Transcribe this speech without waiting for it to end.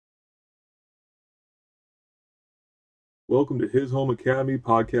Welcome to His Home Academy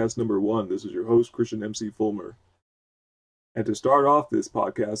podcast number 1. This is your host, Christian MC Fulmer. And to start off this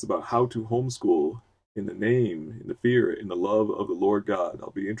podcast about how to homeschool in the name, in the fear, in the love of the Lord God,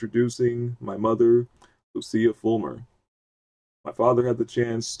 I'll be introducing my mother, Lucia Fulmer. My father had the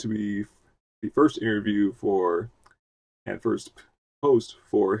chance to be the first interview for and first host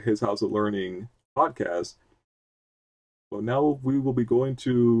for His House of Learning podcast. But now we will be going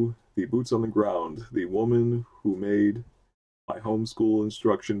to the boots on the ground, the woman who made my homeschool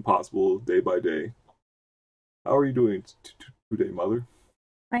instruction possible day by day. How are you doing today, Mother?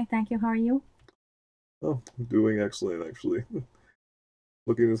 Fine, thank you. How are you? Oh, I'm doing excellent, actually.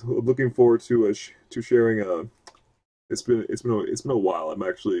 Looking forward to sharing. It's been a while.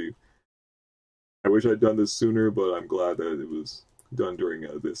 I wish I'd done this sooner, but I'm glad that it was done during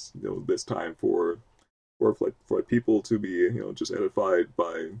this time for people to be just edified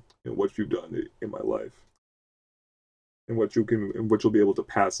by what you've done in my life. And what you'll be able to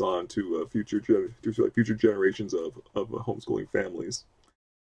pass on to future generations of homeschooling families.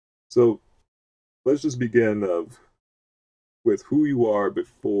 So let's just begin with who you are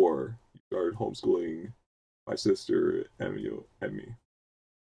before you started homeschooling my sister and me.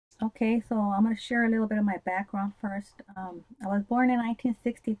 Okay, so I'm going to share a little bit of my background first. I was born in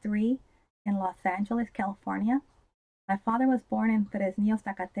 1963 in Los Angeles, California. My father was born in Fresnillo,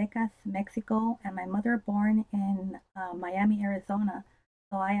 Zacatecas, Mexico, and my mother born in Miami, Arizona.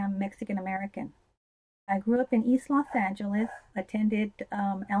 So I am Mexican American. I grew up in East Los Angeles, attended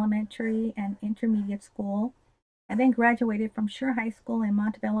elementary and intermediate school, and then graduated from Schur High School in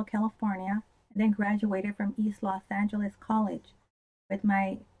Montebello, California, and then graduated from East Los Angeles College with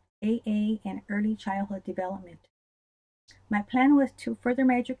my AA in early childhood development. My plan was to further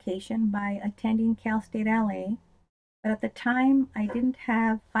my education by attending Cal State LA, but at the time I didn't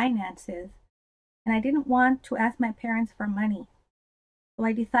have finances and I didn't want to ask my parents for money. So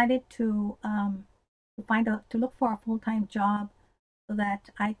I decided to look for a full-time job so that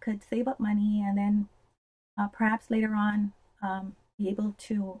I could save up money and then perhaps later on be able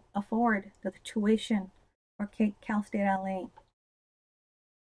to afford the tuition for Cal State LA.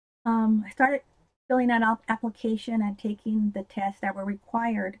 I started filling out application and taking the tests that were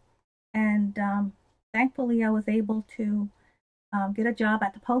required, and thankfully I was able to get a job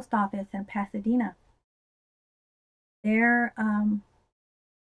at the post office in Pasadena. There,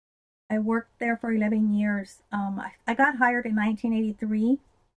 I worked there for 11 years. I got hired in 1983,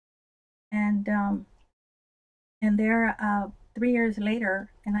 and there, 3 years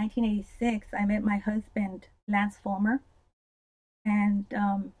later, in 1986, I met my husband, Lance Fulmer, and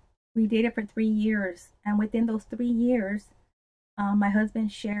we dated for 3 years. And within those 3 years, my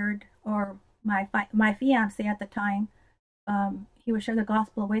husband shared, or my fiance at the time, he would share the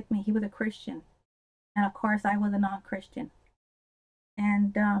gospel with me. He was a Christian, and of course, I was a non-Christian.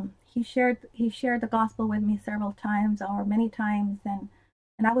 And he shared the gospel with me several times, or many times, and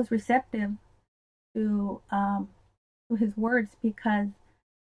I was receptive to his words because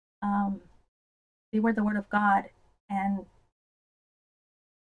they were the word of God, and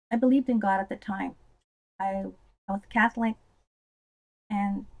I believed in God at the time. I was Catholic,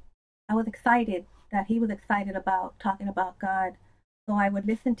 and I was excited that he was excited about talking about God, so I would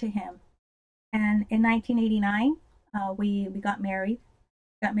listen to him. And in 1989, we got married.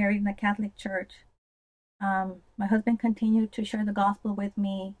 Got married in the Catholic Church. My husband continued to share the gospel with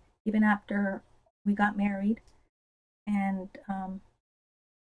me even after we got married. And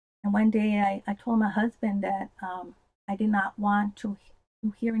one day I told my husband that I did not want to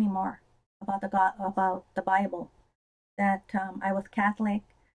hear anymore about the Bible. That I was Catholic,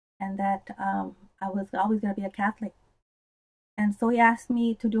 and that I was always going to be a Catholic. And so he asked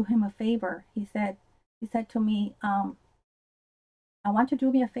me to do him a favor. He said to me, I want you to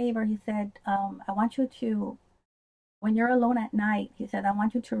do me a favor. He said, I want you to, when you're alone at night, he said, I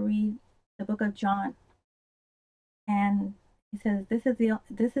want you to read the book of John. And he says, this is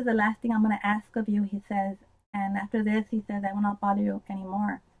the last thing I'm going to ask of you, he says. And after this, he says, I will not bother you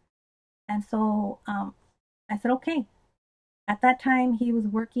anymore. And so I said, okay. At that time, he was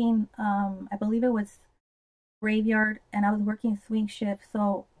working, I believe it was graveyard, and I was working swing shift.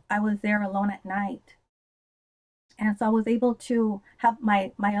 So I was there alone at night. And so I was able to have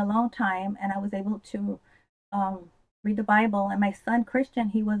my alone time, and I was able to read the Bible. And my son,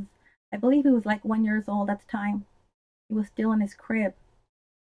 Christian, I believe he was like 1 year old at the time. He was still in his crib.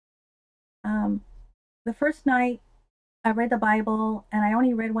 The first night I read the Bible, and I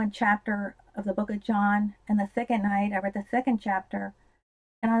only read one chapter of the book of John. And the second night I read the second chapter.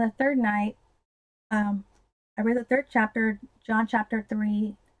 And on the third night, I read the third chapter, John chapter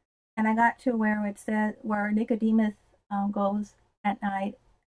 3, and I got to where it said, where Nicodemus goes at night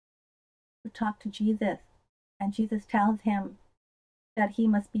to talk to Jesus, and Jesus tells him that he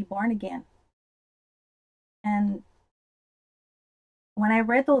must be born again. And when I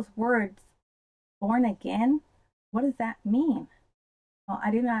read those words, born again, what does that mean? Well,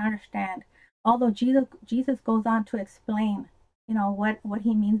 I did not understand. Although Jesus goes on to explain, what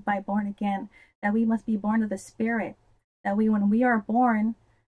he means by born again, that we must be born of the Spirit, that when we are born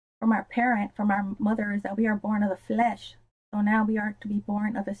from our parent, from our mothers, that we are born of the flesh. So now we are to be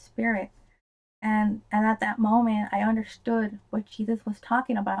born of the Spirit. And at that moment, I understood what Jesus was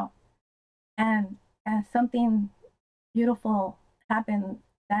talking about. And something beautiful happened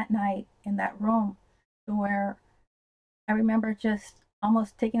that night in that room, to where I remember just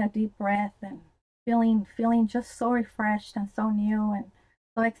almost taking a deep breath and feeling just so refreshed and so new and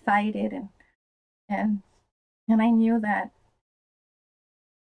so excited, and I knew that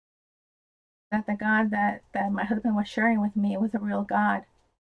the God that my husband was sharing with me was a real God,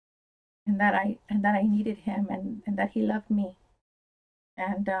 and that I needed him, and that he loved me.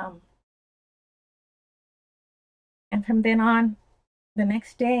 And from then on, the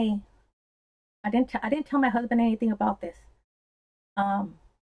next day, I didn't tell my husband anything about this.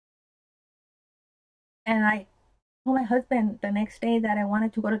 And I told my husband the next day that I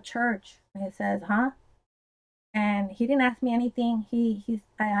wanted to go to church. And he says, "Huh?" And he didn't ask me anything.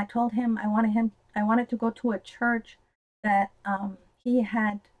 I told him I wanted to go to a church that he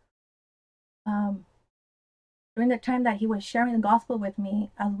had, during the time that he was sharing the gospel with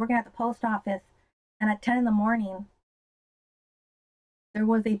me. I was working at the post office, and at 10 in the morning there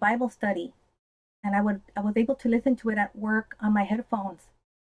was a Bible study, and I was able to listen to it at work on my headphones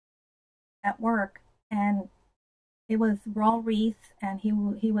at work. And it was Raul Reese, and he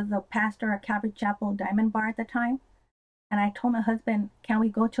was a pastor at Calvary Chapel Diamond Bar at the time. And I told my husband, "Can we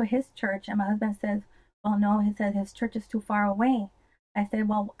go to his church?" And my husband says, "Well, no." He said, "His church is too far away." I said,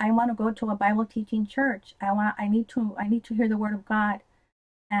 "Well, I want to go to a Bible teaching church. I need to hear the word of God."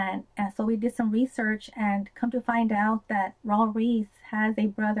 And so we did some research, and come to find out that Raul Reese has a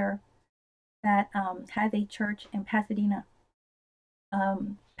brother that has a church in Pasadena.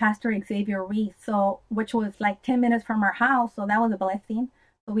 Pastor Xavier Reese, so which was like 10 minutes from our house, so that was a blessing.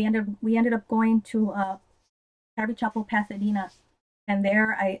 So we ended up going to Calvary Chapel, Pasadena, and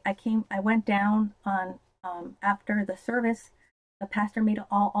there I went down on after the service. The pastor made an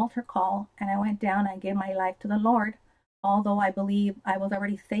altar call, and I went down and gave my life to the Lord, although I believe I was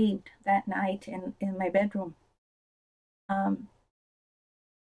already saved that night in my bedroom. So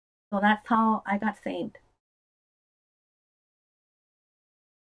that's how I got saved.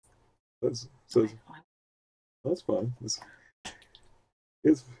 That's fine.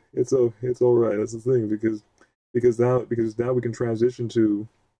 It's all right. That's the thing, because now we can transition to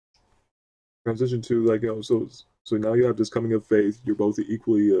like, so now you have this coming of faith. You're both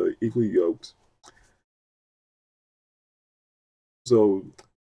equally yoked. So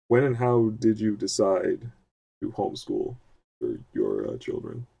when and how did you decide to homeschool for your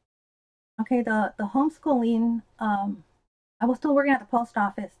children? Okay, the homeschooling. I was still working at the post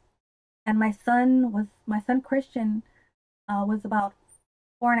office, and my son Christian was about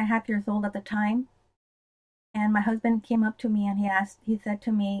 4.5 years old at the time. And my husband came up to me, and he said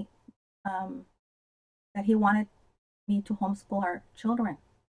to me that he wanted me to homeschool our children.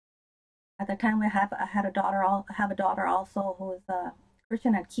 At the time, I have a daughter also who is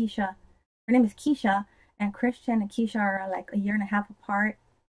Christian and Keisha. Her name is Keisha, and Christian and Keisha are like a year and a half apart.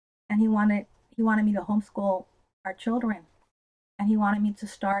 And he wanted me to homeschool our children, and he wanted me to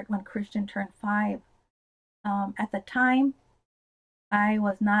start when Christian turned 5. At the time, I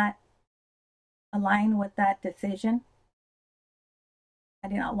was not aligned with that decision. I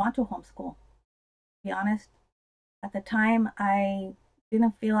did not want to homeschool, to be honest. At the time, I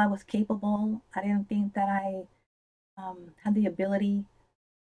didn't feel I was capable. I didn't think that I had the ability.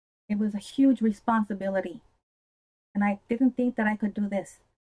 It was a huge responsibility, and I didn't think that I could do this.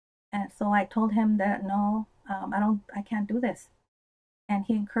 And so I told him that no, I can't do this. And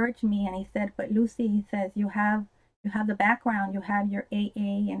he encouraged me, and he said, "But Lucy," he says, "you have the background, you have your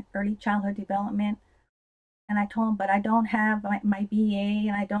AA and early childhood development." And I told him, "But I don't have my BA,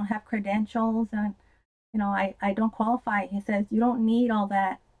 and I don't have credentials, and I don't qualify." He says, "You don't need all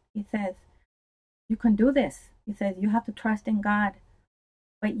that." He says, "You can do this." He says, "You have to trust in God."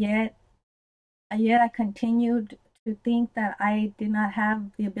 But yet I continued to think that I did not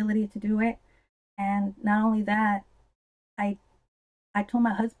have the ability to do it. And not only that, I told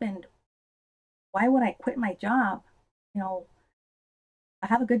my husband, "Why would I quit my job? I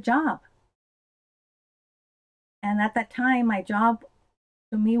have a good job." And at that time, my job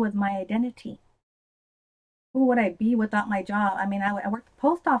to me was my identity. who would I be without my job? I mean, I worked at the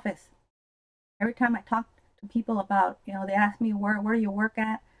post office. Every time I talked to people about, they asked me where you work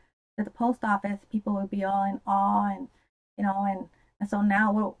at the post office, people would be all in awe, and and so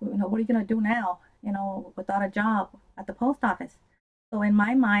now what are you gonna do now? Without a job at the post office. So in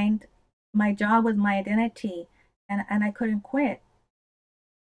my mind, my job was my identity, and I couldn't quit.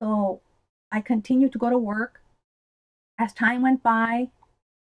 So I continued to go to work. As time went by,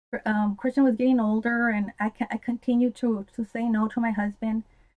 Christian was getting older, and I continued to say no to my husband.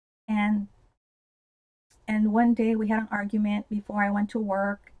 And one day we had an argument before I went to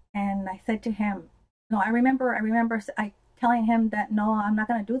work, and I said to him, no, I remember I telling him that no, I'm not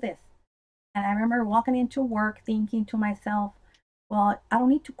going to do this. And I remember walking into work thinking to myself, well, I don't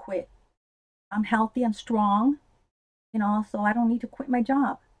need to quit. I'm healthy and strong, so I don't need to quit my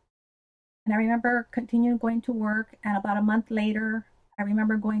job. And I remember continuing going to work, and about a month later, I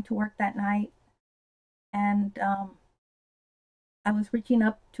remember going to work that night, and I was reaching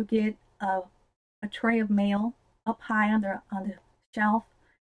up to get a tray of mail up high on the shelf,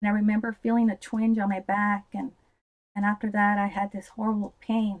 and I remember feeling a twinge on my back, and after that I had this horrible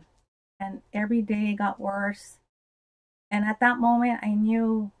pain, and every day got worse. And at that moment I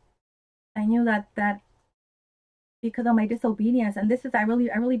knew that because of my disobedience, and this is I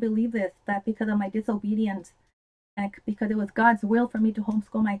really believe this, that because of my disobedience, and because it was God's will for me to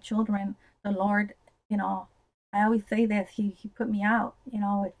homeschool my children, the Lord, I always say this, he put me out,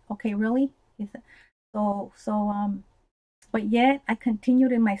 okay, really? He said, so but yet I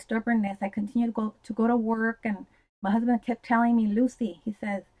continued in my stubbornness. I continued to go to work, and my husband kept telling me, Lucy, he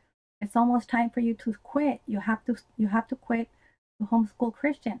says, it's almost time for you to quit. You have to quit to homeschool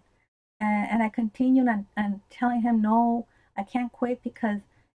Christian. And I continued and telling him, no, I can't quit, because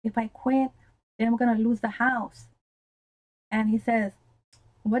if I quit, then we're gonna lose the house. And he says,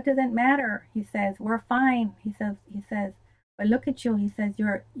 what does it matter? He says, we're fine. He says, but look at you. He says,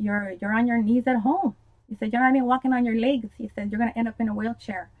 you're on your knees at home. He said, you're not even walking on your legs. He said, you're gonna end up in a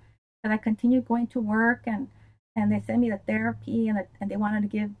wheelchair. And I continued going to work, and they sent me to therapy, and the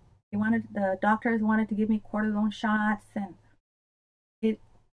doctors wanted to give me cortisone shots, and it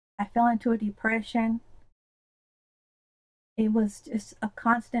I fell into a depression. It was just a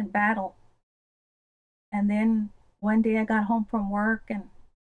constant battle. And then one day I got home from work, and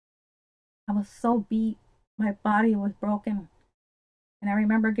I was so beat. My body was broken. And I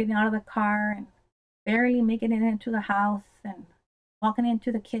remember getting out of the car and barely making it into the house, and walking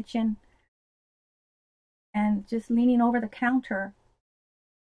into the kitchen and just leaning over the counter.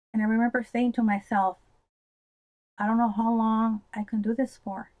 And I remember saying to myself, I don't know how long I can do this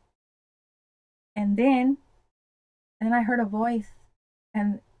for. And then I heard a voice,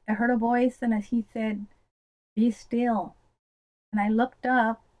 and and he said, be still. And I looked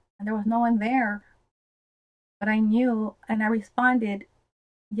up, and there was no one there, but I knew, and I responded,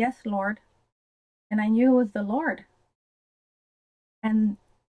 yes, Lord. And I knew it was the Lord. And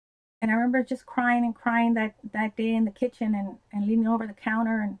I remember just crying and crying that day in the kitchen, and leaning over the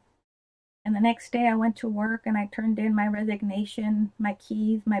counter, and the next day I went to work, and I turned in my resignation, my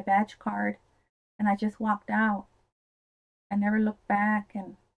keys, my badge card, and I just walked out. I never looked back,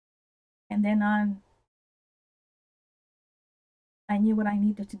 and then on, I knew what I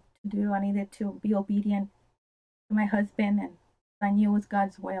needed to do. I needed to be obedient to my husband, and I knew it was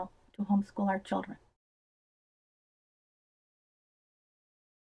God's will to homeschool our children.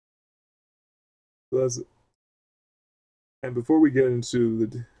 That's, and before we get into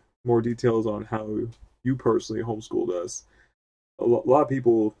the more details on how you personally homeschooled us, a lot of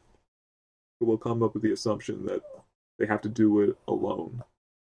people will come up with the assumption that they have to do it alone.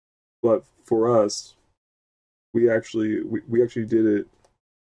 But for us, we actually did it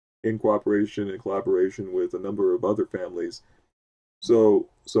in cooperation and collaboration with a number of other families. So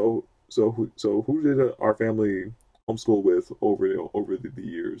who did our family homeschool with over the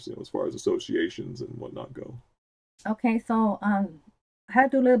years, as far as associations and whatnot go? Okay, so I had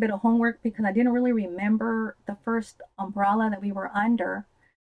to do a little bit of homework, because I didn't really remember the first umbrella that we were under.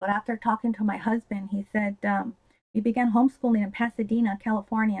 But after talking to my husband, he said we began homeschooling in Pasadena,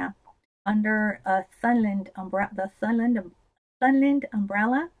 California, under the Sunland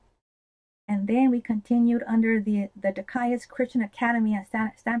umbrella, and then we continued under the Decayas Christian Academy in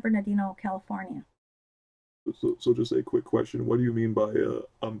San Bernardino, California. So just a quick question: what do you mean by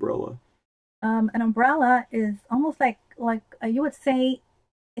umbrella? An umbrella is almost like you would say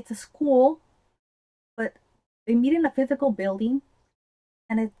it's a school, but they meet in a physical building,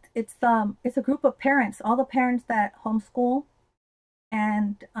 and it's a group of parents, all the parents that homeschool,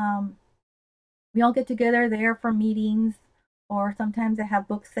 and we all get together there for meetings, or sometimes they have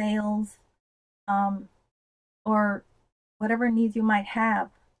book sales. Um, or whatever needs you might have.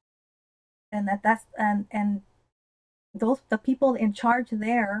 And that's and those the people in charge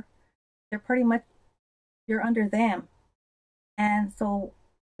there, they're pretty much, you're under them. And so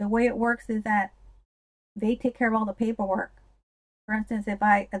the way it works is that they take care of all the paperwork. For instance,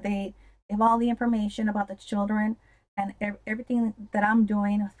 they have all the information about the children and everything that I'm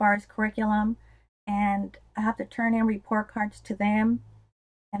doing as far as curriculum, and I have to turn in report cards to them.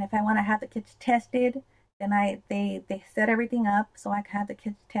 And if I want to have the kids tested, then they set everything up so I can have the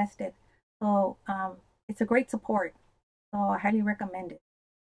kids tested. So it's a great support. So I highly recommend it.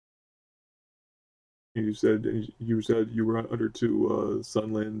 You said you were under two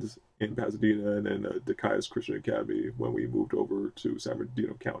Sunlands in Pasadena and then Decayas Christian Academy when we moved over to San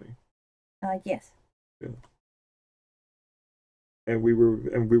Bernardino County. Yes. Yeah. And we were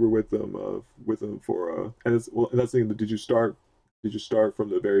with them for and it's well and that's the thing. Did you start from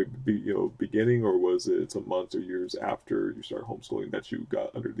the very beginning, or was it some months or years after you started homeschooling that you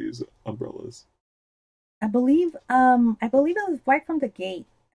got under these umbrellas? I believe it was right from the gate.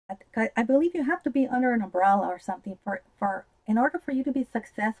 I believe you have to be under an umbrella or something for in order for you to be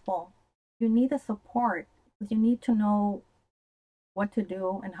successful. You need the support because you need to know what to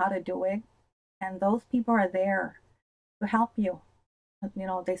do and how to do it, and those people are there to help you.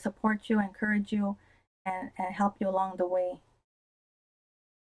 They support you, encourage you, and help you along the way.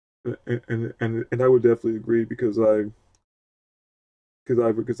 And I would definitely agree because I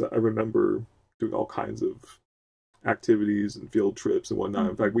remember doing all kinds of activities and field trips and whatnot.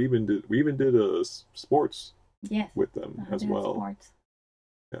 In fact, we even did sports Yes, with them as well. sports.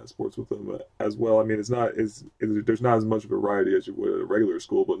 Yeah, sports with them as well. I mean, there's not as much variety as you would at a regular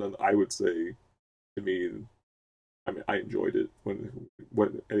school, but then I would say, to me, I mean, I enjoyed it when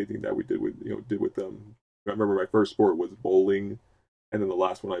anything that we did with them. I remember my first sport was bowling, and then the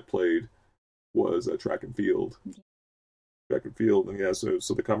last one I played was track and field. Track and field, and yeah, so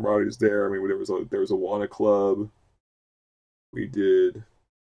the camaraderie is there. I mean, there was a Awana club. We did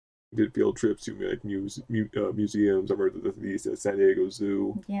field trips to like museums. I remember the San Diego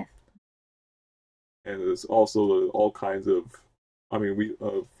Zoo, Yes. and there's also all kinds of. I mean,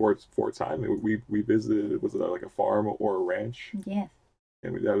 for a time we visited, was it like a farm or a ranch? Yes.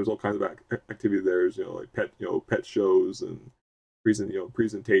 And there was all kinds of activity there. Like pet shows and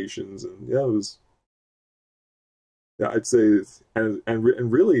presentations, and yeah, it was. Yeah, I'd say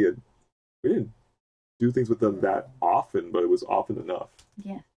and really we didn't do things with them that often, but it was often enough.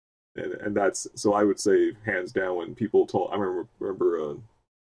 Yes. And that's so I would say hands down when people told I remember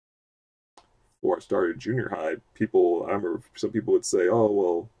before I started junior high, I remember some people would say, "Oh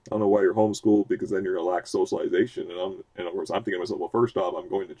well, I don't know why you're homeschooled because then you're gonna lack socialization." And of course I'm thinking to myself, well, first off, I'm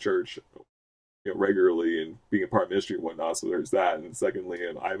going to church regularly and being a part of ministry and whatnot, so there's that. And secondly,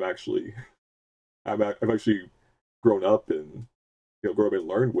 and I've actually grown up and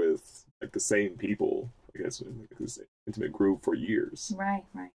learned with like the same people, I guess, in like, this intimate group for years. Right.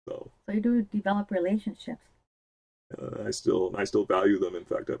 Right. So So you do develop relationships. I still value them. In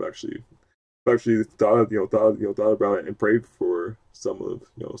fact, I've actually thought about it and prayed for some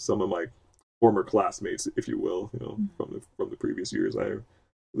of my former classmates, if you will, from the previous years. I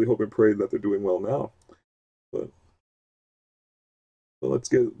really hope and pray that they're doing well now. But let's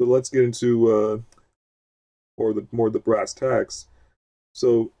get into more the brass tacks.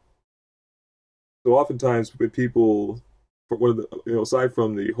 So oftentimes with people, for one of the aside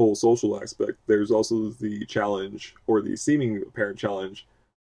from the whole social aspect, there's also the challenge or the seeming apparent challenge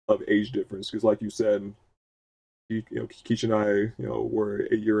of age difference. Because like you said, Keisha and I, were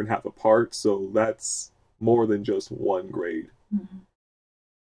a year and a half apart, so that's more than just one grade. Mm-hmm.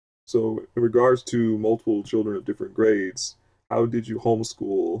 So in regards to multiple children of different grades, how did you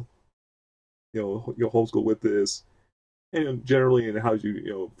homeschool? Homeschool with this, and generally, and how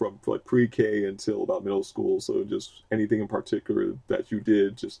from like pre-K until about middle school. So just anything in particular that you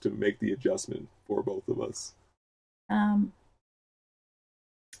did just to make the adjustment for both of us. Um,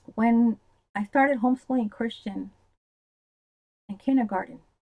 when I started homeschooling Christian in kindergarten,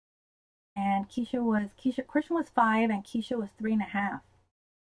 and Christian was 5 and Keisha was 3.5.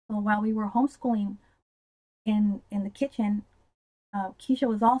 So while we were homeschooling in the kitchen, Keisha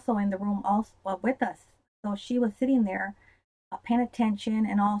was also in the room also with us. So she was sitting there paying attention,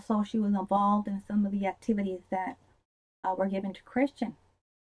 and also she was involved in some of the activities that were given to Christian.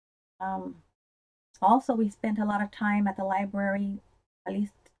 Also, we spent a lot of time at the library, at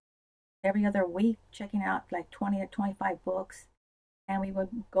least every other week, checking out like 20 or 25 books. And we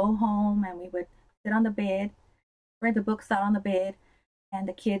would go home and we would sit on the bed, read the books out on the bed, and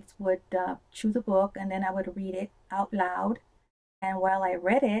the kids would choose a book, and then I would read it out loud. And while I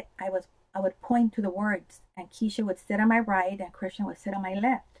read it, I would point to the words, and Keisha would sit on my right and Christian would sit on my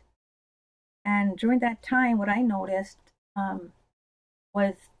left. And during that time, what I noticed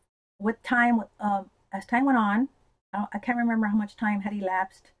was what time, as time went on, I can't remember how much time had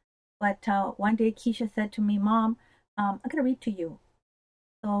elapsed, but one day Keisha said to me, Mom, I'm going to read to you.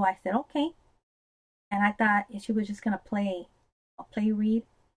 So I said, okay. And I thought she was just going to play read.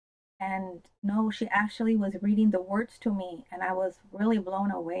 And no, she actually was reading the words to me, and I was really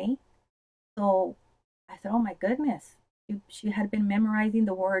blown away. So I said, oh my goodness, she had been memorizing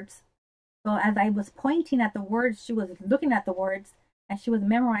the words. So as I was pointing at the words, she was looking at the words, and she was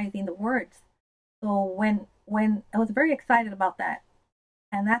memorizing the words. So when I was very excited about that.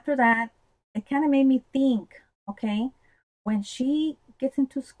 And after that, it kind of made me think, okay, when she gets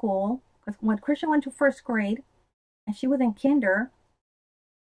into school, because when Christian went to first grade and she was in kinder,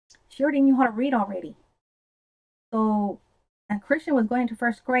 she already knew how to read already. So, and Christian was going to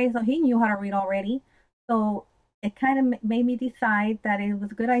first grade, so he knew how to read already. So it kind of made me decide that it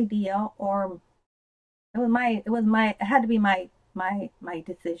was a good idea, or it had to be my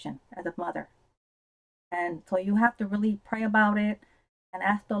decision as a mother. And so you have to really pray about it and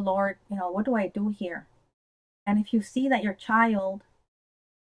ask the Lord, what do I do here? And if you see that your child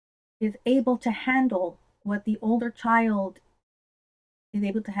is able to handle what the older child is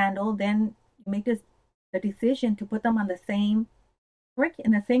able to handle, then you make the decision to put them on the same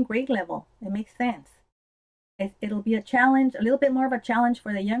grade level. It makes sense. It'll be a challenge, a little bit more of a challenge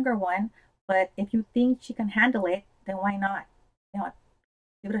for the younger one, but if you think she can handle it, then why not?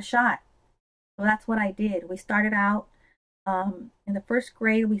 Give it a shot. So that's what I did. We started out in the first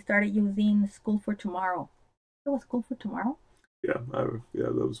grade. We started using School for Tomorrow. It was School for Tomorrow. Yeah, that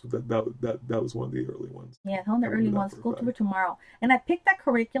was one of the early ones. Yeah, one of the early ones, School for Tomorrow. And I picked that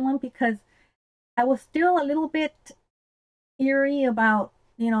curriculum because I was still a little bit eerie about,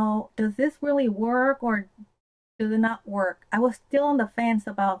 does this really work or does it not work? I was still on the fence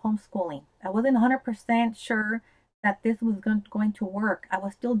about homeschooling. I wasn't 100% sure that this was going to work. I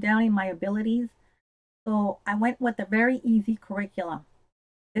was still doubting my abilities. So I went with a very easy curriculum.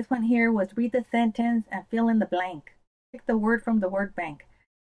 This one here was read the sentence and fill in the blank. Pick the word from the word bank.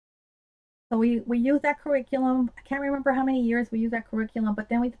 So we used that curriculum. I can't remember how many years we used that curriculum, but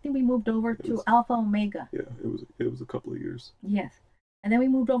then I think we moved over to Alpha Omega. Yeah, it was a couple of years. Yes. And then we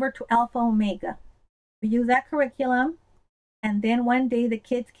moved over to Alpha Omega. We used that curriculum, and then one day the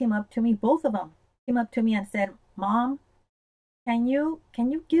kids came up to me, both of them came up to me and said, Mom, can you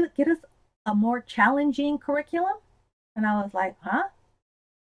get us a more challenging curriculum? And I was like, huh?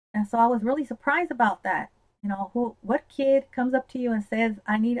 And so I was really surprised about that. What kid comes up to you and says,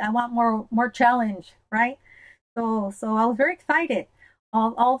 I want more challenge, right? So I was very excited.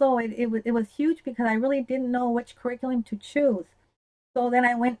 Although it was huge because I really didn't know which curriculum to choose. So then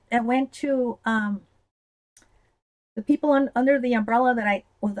I went to the people under the umbrella that I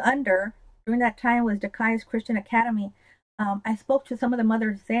was under during that time was Decai's Christian Academy. I spoke to some of the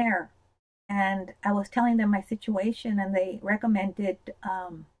mothers there, and I was telling them my situation, and they recommended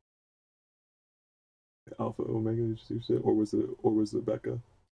Alpha Omega, you said, or was it Becca?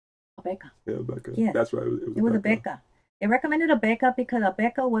 Becca. Yeah, Becca. Yes. That's right. It was a Becca. They recommended a Becca because a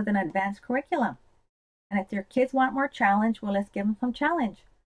Becca was an advanced curriculum. And if your kids want more challenge, well, let's give them some challenge.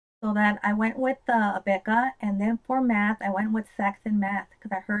 So that I went with a Becca, and then for math, I went with Saxon Math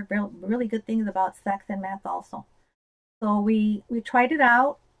because I heard really good things about Saxon Math also. So we tried it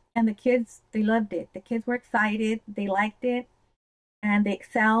out, and the kids, they loved it. The kids were excited. They liked it, and they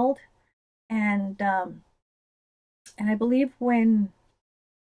excelled. And I believe I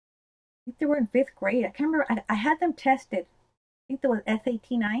think they were in 5th grade. I can't remember. I had them tested. I think there was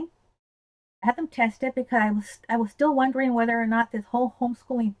SAT 9. I had them tested because I was still wondering whether or not this whole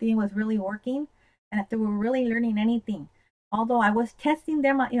homeschooling thing was really working and if they were really learning anything. Although I was testing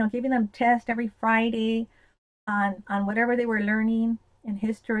them, giving them tests every Friday on whatever they were learning in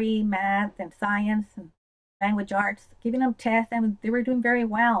history, math, and science, and language arts, giving them tests, and they were doing very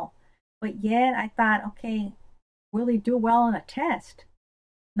well. But yet I thought, okay, will they do well on a test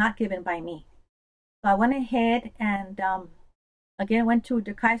not given by me? So I went ahead and again went to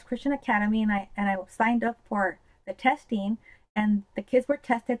Decai's Christian Academy, and I signed up for the testing, and the kids were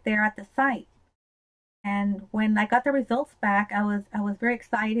tested there at the site. And when I got the results back, I was very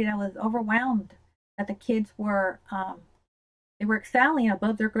excited. I was overwhelmed that the kids were they were excelling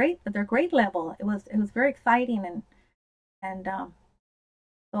above their grade level. It was very exciting, and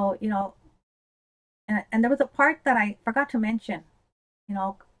so and there was a part that I forgot to mention.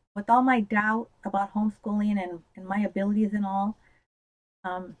 With all my doubt about homeschooling and my abilities and all,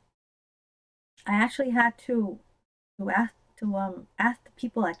 I actually had to ask the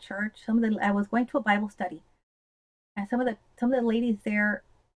people at church. I was going to a Bible study, and some of the ladies there,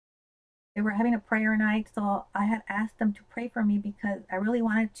 they were having a prayer night, so I had asked them to pray for me because I really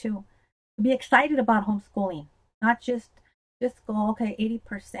wanted to be excited about homeschooling, not just go, okay,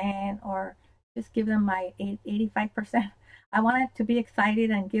 80%, or just give them my 85%. I wanted to be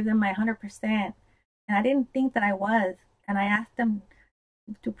excited and give them my 100%, and I didn't think that I was. And I asked them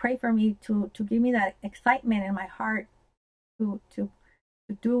to pray for me, to give me that excitement in my heart, to do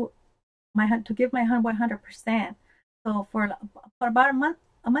to give my 100%. So for about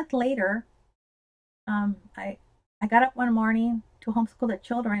a month later, I got up one morning to homeschool the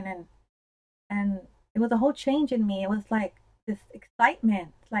children, and it was a whole change in me. It was like this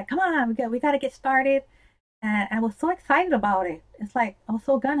excitement. It's like, come on, we got to get started. And I was so excited about it. It's like I was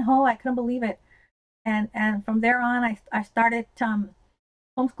so gung ho, I couldn't believe it. And from there on, I started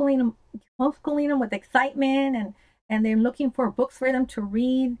homeschooling them with excitement, and then looking for books for them to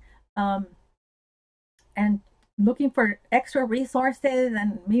read, and looking for extra resources,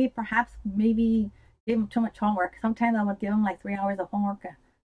 and maybe give them too much homework. Sometimes I would give them like 3 hours of homework.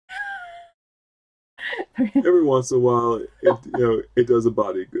 Every once in a while, it does a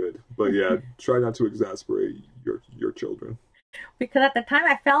body good. But yeah, try not to exasperate your children. Because at the time,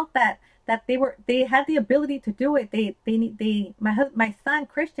 I felt that they had the ability to do it. My son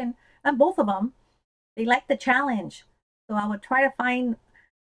Christian, and both of them, they liked the challenge. So I would try to find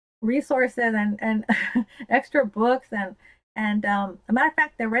resources and extra books, and as a matter of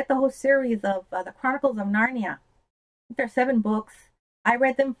fact, they read the whole series of the Chronicles of Narnia. There's 7 books. I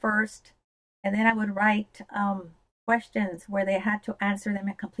read them first, and then I would write questions where they had to answer them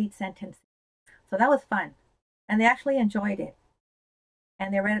in complete sentences. So that was fun, and they actually enjoyed it.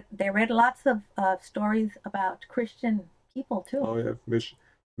 And they read lots of stories about Christian people too. Oh yeah,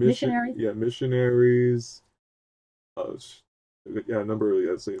 missionaries. Yeah, missionaries. Yeah, a number of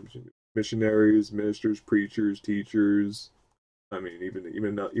missionaries, ministers, preachers, teachers. I mean,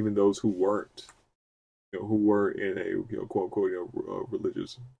 even those who weren't, who were in a quote unquote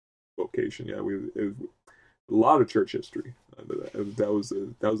religious vocation. Yeah, a lot of church history. That was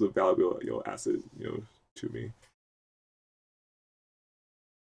a valuable asset to me.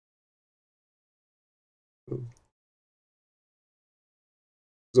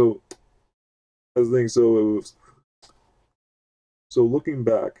 So that's the thing. So looking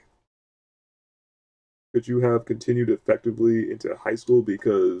back, could you have continued effectively into high school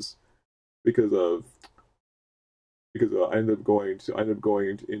because of I ended up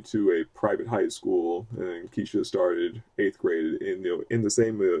going into a private high school, and Keisha started 8th grade in the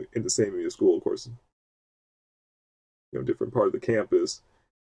same school, of course, different part of the campus.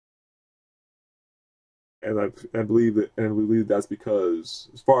 And I believe that's because,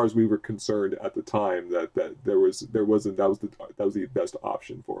 as far as we were that at the time, that was the best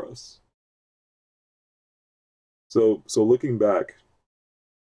option for us. So looking back,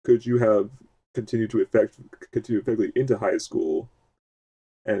 could you have continued effectively into high school,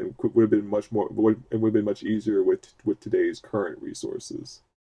 and would have been much easier with today's current resources?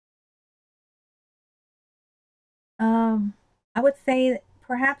 I would say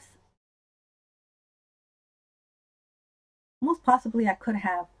perhaps, most possibly, I could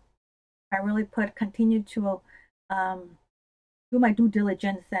have. I really continued to do my due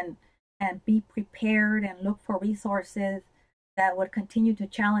diligence, and be prepared, and look for resources that would continue to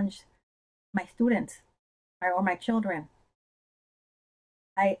challenge my students, or my children.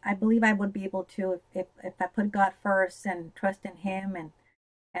 I believe I would be able to, if I put God first and trust in Him, and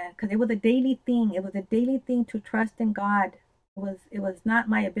because it was a daily thing. It was a daily thing to trust in God. It was not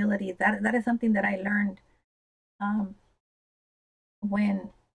my ability. That is something that I learned when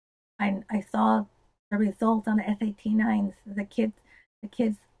I saw the results on the SAT 9s.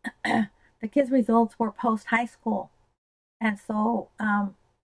 The kids results were post high school, and so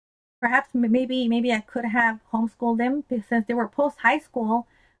perhaps maybe I could have homeschooled them, since they were post high school.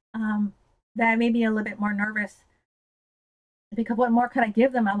 That made me a little bit more nervous, because what more could I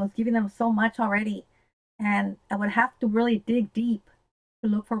give them? I was giving them so much already, and I would have to really dig deep to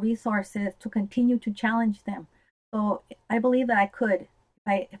look for resources to continue to challenge them. So I believe that I could,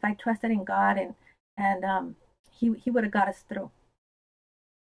 if I trusted in God, and He would have got us through.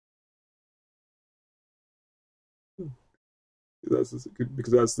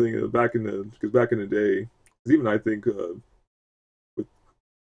 Because that's the thing. Back in the day, even I think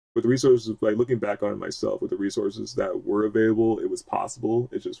with the resources, like looking back on it myself, with the resources that were available, it was possible.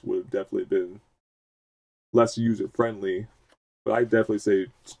 It just would have definitely been less user friendly. But I definitely say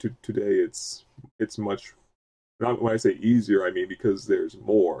today it's much. Not when I say easier, I mean because there's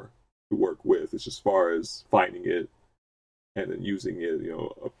more to work with. It's just as far as finding it. and then using it,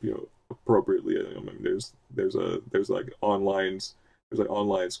 appropriately. I mean, there's like online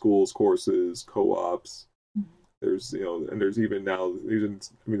schools, courses, co-ops. There's and there's even now even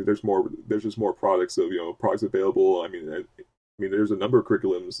I mean there's just more products products available. I mean there's a number of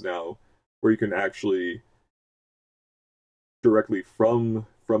curriculums now where you can actually directly from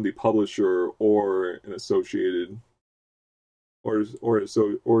the publisher or an associated or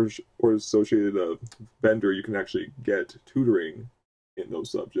associated vendor, you can actually get tutoring in those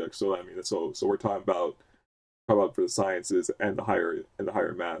subjects. So I mean, so we're talking about for the sciences and the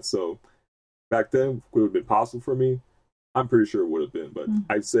higher math. So back then, would have been possible for me. I'm pretty sure it would have been, but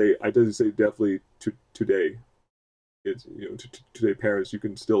I'd say definitely to today. It's today parents, you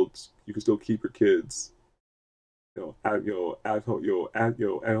can still keep your kids at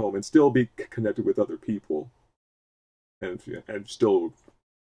home and still be connected with other people and still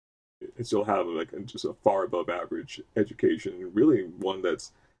have like just a far above average education. Really, one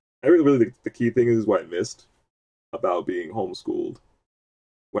that's I really the key thing is what I missed about being homeschooled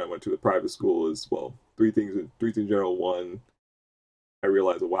when I went to the private school is, well, three things in general. One, I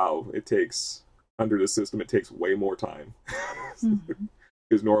realized, wow, it takes under the system it takes way more time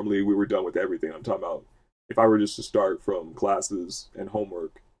because normally we were done with everything. I'm talking about if I were just to start from classes and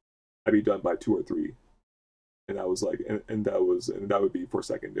homework, I'd be done by 2 or 3, and that was like, and that would be for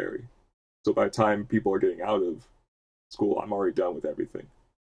secondary. So by the time people are getting out of school, I'm already done with everything.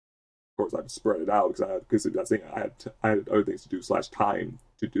 Of course, I've spread it out because that's the thing. I had other things to do / time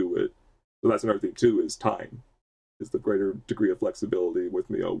to do it. So that's another thing too, is time, is the greater degree of flexibility with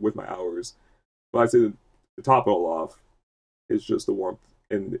me with my hours. But I'd say to top it all off is just the warmth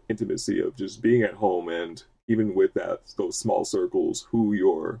and the intimacy of just being at home, and even with those small circles, who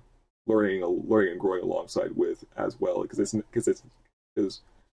you're learning and growing alongside with as well. Because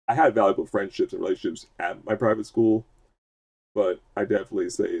I had valuable friendships and relationships at my private school, but I definitely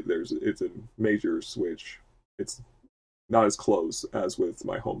say it's a major switch. It's not as close as with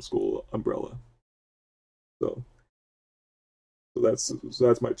my homeschool umbrella. So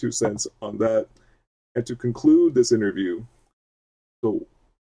that's my 2 cents on that. And to conclude this interview, so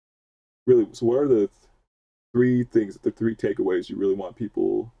what are the three takeaways you really want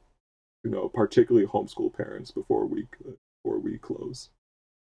people to know, particularly homeschool parents, before we close?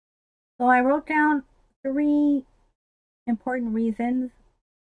 So I wrote down 3 important reasons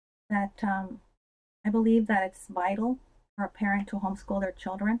that I believe that it's vital for a parent to homeschool their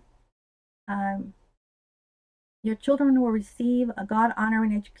children. Your children will receive a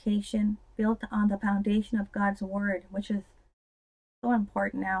God-honoring education built on the foundation of God's Word, which is so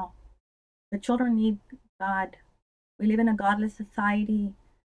important now. The children need God. We live in a godless society,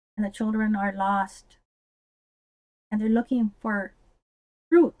 and the children are lost, and they're looking for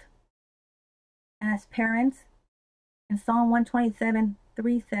truth. And as parents, in Psalm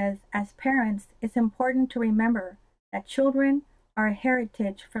 127:3 says, as parents, it's important to remember that children are a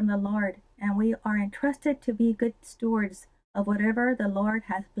heritage from the Lord, and we are entrusted to be good stewards of whatever the Lord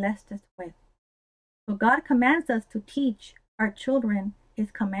has blessed us with. So God commands us to teach our children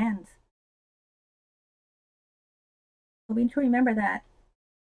His commands. So we need to remember that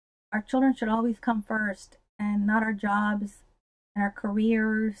our children should always come first, and not our jobs and our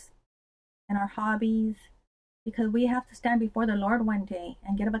careers and our hobbies, because we have to stand before the Lord one day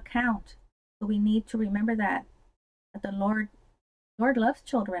and give account. So we need to remember that the Lord loves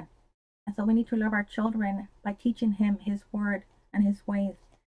children. And so we need to love our children by teaching Him His word and His ways,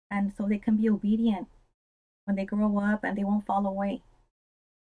 and so they can be obedient when they grow up and they won't fall away.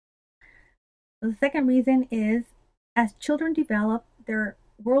 So the second reason is, as children develop, their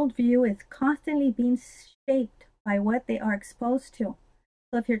worldview is constantly being shaped by what they are exposed to.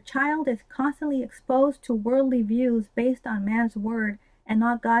 So if your child is constantly exposed to worldly views based on man's word and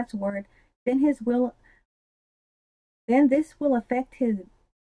not God's word, then this will affect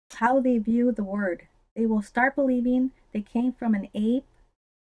how they view the word. They will start believing they came from an ape,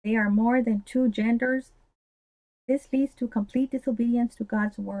 they are more than 2 genders. This leads to complete disobedience to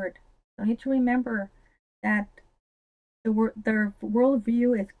God's word. So you need to remember that their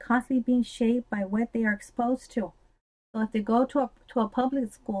worldview is constantly being shaped by what they are exposed to. So if they go to a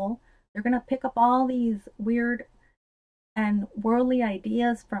public school, they're going to pick up all these weird and worldly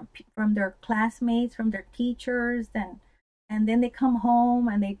ideas from their classmates, from their teachers, and then they come home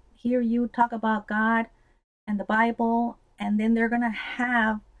and they hear you talk about God and the Bible, and then there's going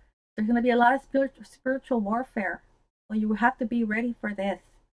to be a lot of spiritual warfare. So you have to be ready for this.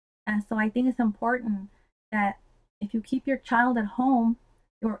 And so I think it's important that if you keep your child at home,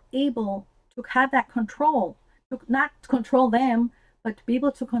 you're able to have that control, to not control them, but to be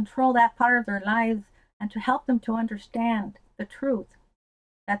able to control that part of their lives and to help them to understand the truth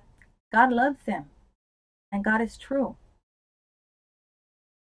that God loves them and God is true.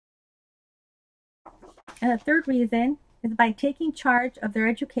 And the third reason is by taking charge of their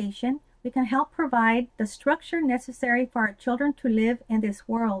education, we can help provide the structure necessary for our children to live in this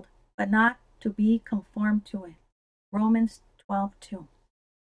world, but not to be conformed to it. Romans 12:2.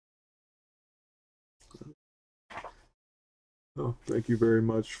 Oh, thank you very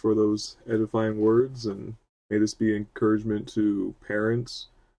much for those edifying words, and may this be encouragement to parents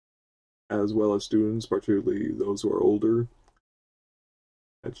as well as students, particularly those who are older,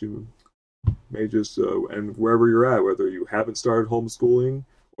 that you may just, and wherever you're at, whether you haven't started homeschooling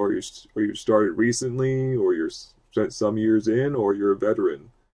or you started recently, or you're some years in, or you're a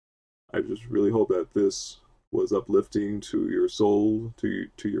veteran, I just really hope that this was uplifting to your soul, to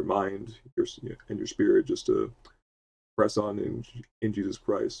your mind, and your spirit, just to press on in Jesus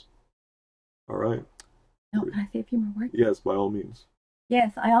Christ. All right. No, can I say a few more words? Yes, by all means.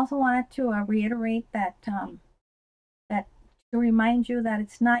 Yes, I also wanted to reiterate that that to remind you that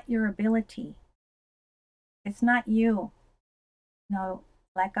it's not your ability. It's not you.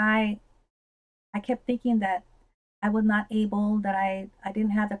 Like I kept thinking that I was not able, that I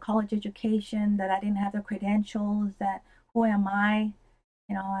didn't have the college education, that I didn't have the credentials, that who am I?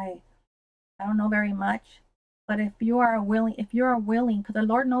 I don't know very much. But if you are willing, because the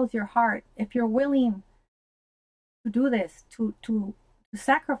Lord knows your heart, if you're willing to do this, to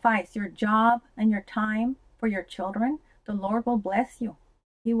sacrifice your job and your time for your children, the Lord will bless you.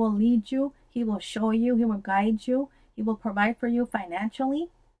 He will lead you. He will show you. He will guide you. He will provide for you financially.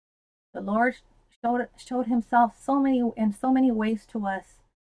 The Lord showed himself in so many ways to us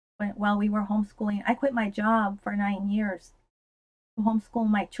while we were homeschooling. I quit my job for 9 years to homeschool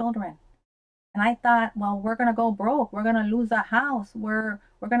my children. And I thought, well, we're going to go broke. We're going to lose a house. We're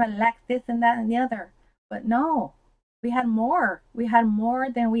going to lack this and that and the other. But no, we had more. We had more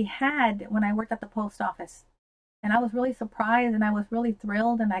than we had when I worked at the post office. And I was really surprised, and I was really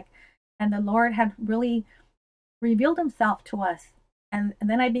thrilled, and the Lord had really revealed himself to us. And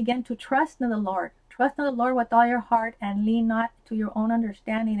then I began to trust in the Lord. Trust in the Lord with all your heart, and lean not to your own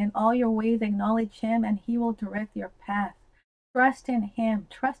understanding. In all your ways acknowledge him, and he will direct your path. Trust in him.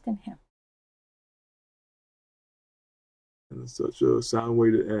 Trust in him. And it's such a sound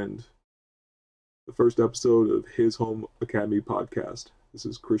way to end the first episode of His Home Academy podcast. This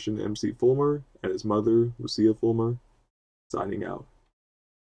is Christian MC Fulmer and his mother, Lucia Fulmer, signing out.